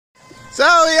Zoe,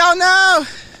 oh no!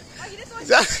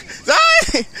 Zoe!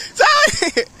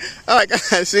 Zoe! Oh my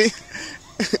God, see?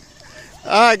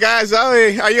 Oh my God,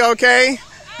 Zoe, are you okay?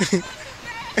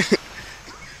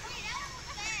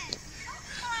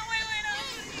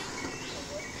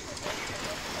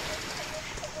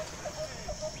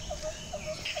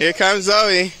 Here comes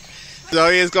Zoe.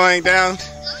 Zoe is going down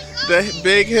the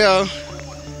big hill.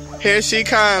 Here she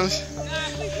comes.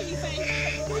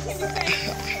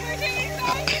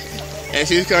 And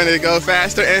she's going to go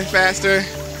faster and faster.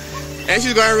 And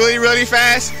she's going really, really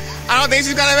fast. I don't think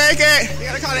she's going to make it. You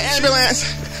gotta call the ambulance.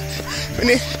 We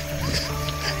need...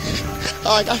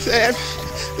 Oh, I got sad.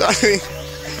 Sorry.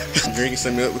 I'm drinking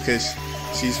some milk because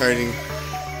she's hurting.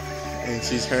 And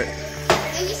she's hurt.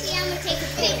 Let me see, I'm going to take a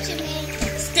picture, man.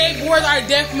 Skateboards are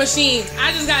death machines.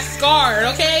 I just got scarred,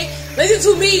 okay? Listen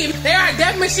to me. They are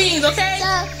death machines, okay?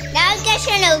 So, now I'm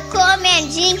getting a cool man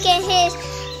drinking his,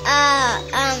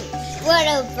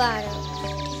 water bottle.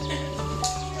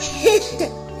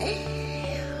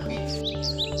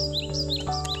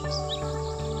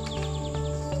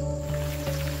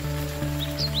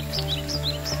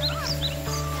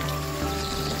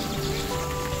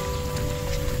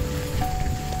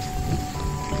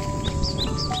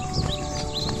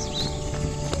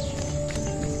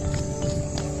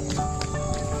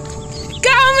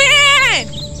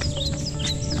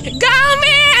 Go,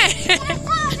 man!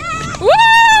 Woo!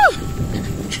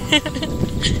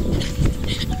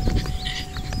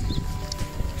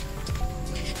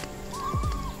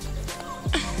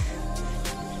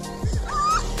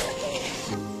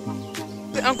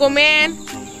 Uncle Man,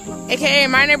 aka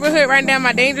my neighborhood, right down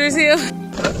my dangerous hill.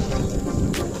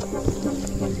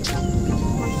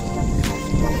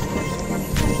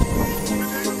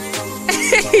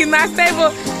 He's not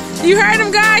stable. You heard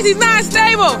him, guys. He's not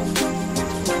stable.